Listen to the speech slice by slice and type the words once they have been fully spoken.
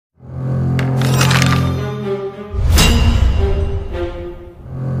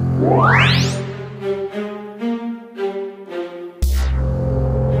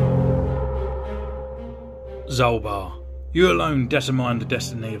You alone determine the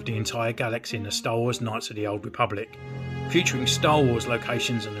destiny of the entire galaxy in the Star Wars Knights of the Old Republic, featuring Star Wars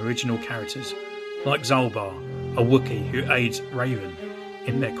locations and original characters, like Zaalbar, a Wookiee who aids Raven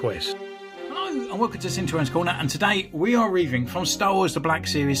in their quest. Hello and welcome to Centurions Corner, and today we are reviewing from Star Wars The Black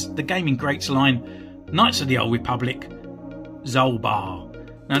Series, the Gaming Greats line, Knights of the Old Republic, Zaalbar.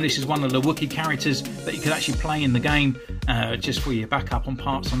 Now this is one of the Wookiee characters that you could actually play in the game, just for your backup on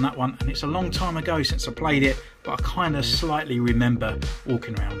parts on that one, and it's a long time ago since I played it, but I kind of slightly remember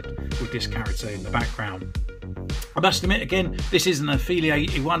walking around with this character in the background. I must admit again, this is an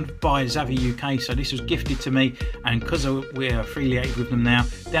affiliated one by Zavvi UK, so this was gifted to me, and because we're affiliated with them now,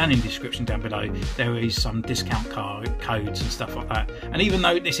 down in the description down below there is some discount codes and stuff like that. And even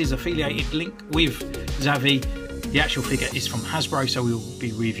though this is affiliated link with Zavvi, the actual figure is from Hasbro, so we'll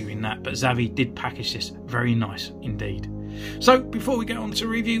be reviewing that, but Zavvi did package this very nice indeed. So before we get on to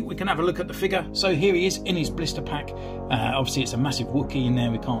review, we can have a look at the figure. So here he is in his blister pack. Obviously it's a massive Wookiee in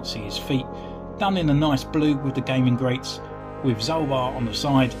there, we can't see his feet. Done in a nice blue with the Gaming Greats, with Zaalbar on the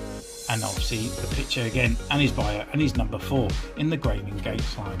side, and obviously the picture again, and his bio, and his number 4 in the Gaming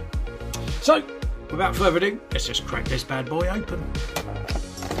Greats line. So without further ado, let's just crack this bad boy open.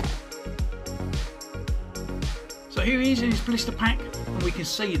 So here he is in his blister pack, and we can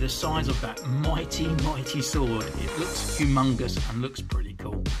see the size of that mighty sword. It looks humongous and looks pretty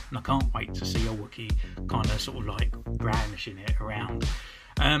cool, and I can't wait to see a Wookiee kind of sort of like brandishing it around.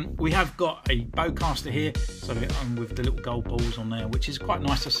 We have got a bowcaster here, so with the little gold balls on there, which is quite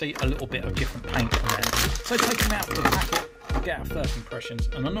nice to see a little bit of different paint on there. So take them out of the packet to get our first impressions,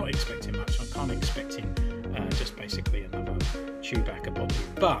 and I'm not expecting much. I'm kind of expecting just basically another Chewbacca body,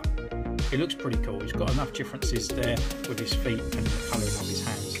 but it looks pretty cool. He's got enough differences there with his feet and the colouring of his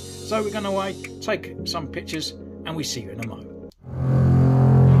hands. So we're going to take some pictures, and we see you in a moment.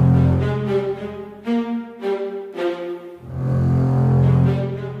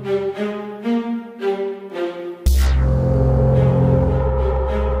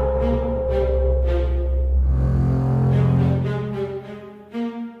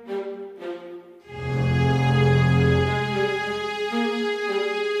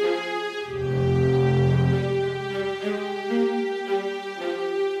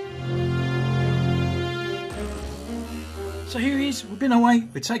 So here he is, we've been away,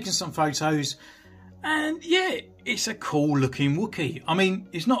 we're taking some photos, and yeah, it's a cool looking Wookiee. I mean,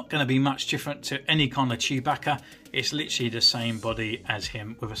 it's not going to be much different to any kind of Chewbacca. It's literally the same body as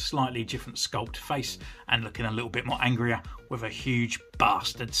him, with a slightly different sculpt face, and looking a little bit more angrier with a huge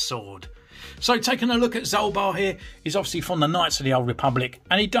bastard sword. So taking a look at Zaalbar here, he's obviously from the Knights of the Old Republic,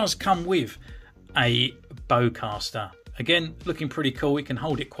 and he does come with a bowcaster. Again, looking pretty cool, he can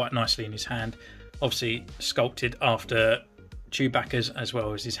hold it quite nicely in his hand. Obviously sculpted after Chewbacca's as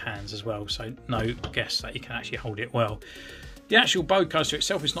well as his hands as well, so no guess that he can actually hold it well. The actual bowcaster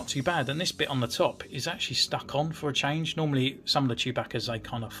itself is not too bad, and this bit on the top is actually stuck on for a change. Normally some of the Chewbaccas, they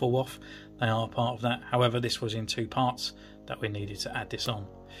kind of fall off, they are part of that. However, this was in 2 parts that we needed to add this on.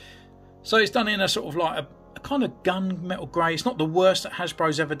 So it's done in a sort of like a kind of gunmetal grey. It's not the worst that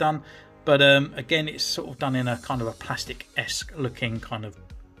Hasbro's ever done, but again, it's sort of done in a kind of a plastic-esque looking kind of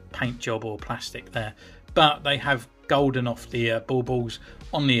paint job or plastic there, but they have golden off the balls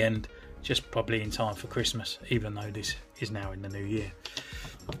on the end, just probably in time for Christmas, even though this is now in the new year.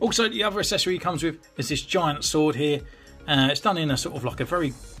 Also, the other accessory he comes with is this giant sword here. It's done in a sort of like a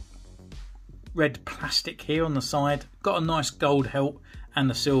very red plastic here on the side, got a nice gold hilt and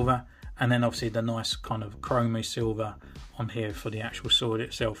the silver, and then obviously the nice kind of chromy silver on here for the actual sword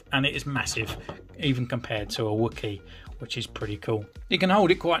itself, and it is massive even compared to a Wookiee, which is pretty cool. You can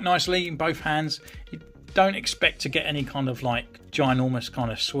hold it quite nicely in both hands. You don't expect to get any kind of like ginormous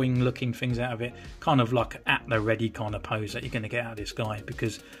kind of swing looking things out of it, kind of like at the ready kind of pose that you're going to get out of this guy,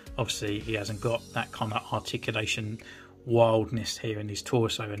 because obviously he hasn't got that kind of articulation wildness here in his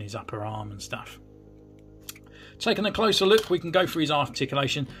torso and his upper arm and stuff. Taking a closer look, we can go through his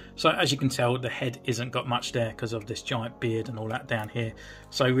articulation. So as you can tell, the head isn't got much there because of this giant beard and all that down here.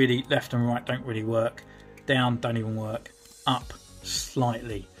 So really left and right don't really work, down don't even work, up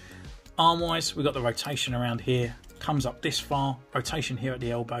slightly. Arm wise, we've got the rotation around here, comes up this far, rotation here at the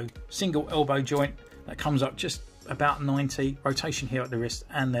elbow, single elbow joint that comes up just about 90, rotation here at the wrist,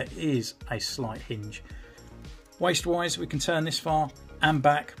 and there is a slight hinge. Waist wise, we can turn this far and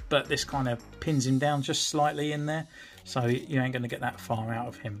back, but this kind of pins him down just slightly in there, so you ain't going to get that far out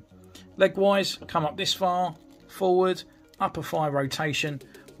of him. Leg wise, come up this far, forward, upper thigh rotation,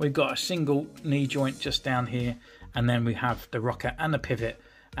 we've got a single knee joint just down here, and then we have the rocker and the pivot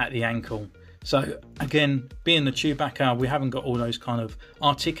at the ankle. So again, being the Chewbacca, we haven't got all those kind of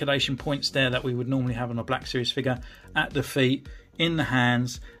articulation points there that we would normally have on a Black Series figure at the feet, in the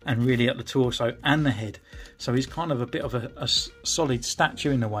hands, and really at the torso and the head. So he's kind of a bit of a solid statue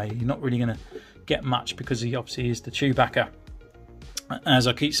in a way. You're not really going to get much because he obviously is the Chewbacca, as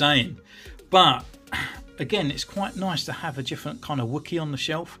I keep saying. But again, it's quite nice to have a different kind of Wookiee on the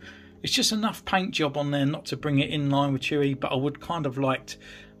shelf. It's just enough paint job on there not to bring it in line with Chewie, but I would kind of liked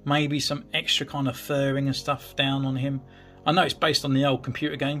maybe some extra kind of furring and stuff down on him. I know it's based on the old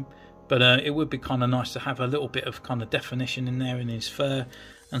computer game, but it would be kind of nice to have a little bit of kind of definition in there in his fur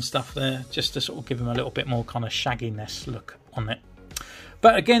and stuff there, just to sort of give him a little bit more kind of shagginess look on it.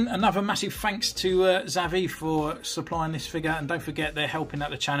 But again, another massive thanks to Zavi for supplying this figure, and don't forget they're helping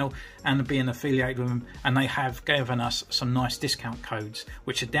out the channel and being affiliated with them, and they have given us some nice discount codes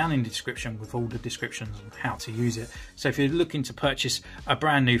which are down in the description with all the descriptions on how to use it. So if you're looking to purchase a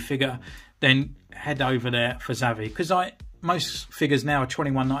brand new figure, then head over there for Zavi, because most figures now are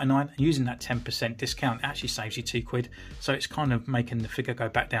 $21.99, and using that 10% discount actually saves you £2, so it's kind of making the figure go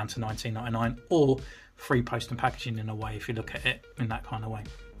back down to $19.99, or free post and packaging in a way if you look at it in that kind of way.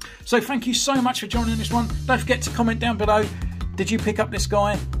 So thank you so much for joining this one. Don't forget to comment down below. Did you pick up this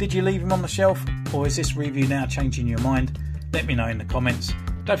guy? Did you leave him on the shelf? Or is this review now changing your mind? Let me know in the comments.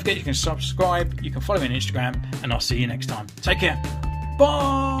 Don't forget you can subscribe, you can follow me on Instagram, and I'll see you next time. Take care.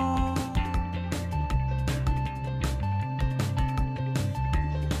 Bye.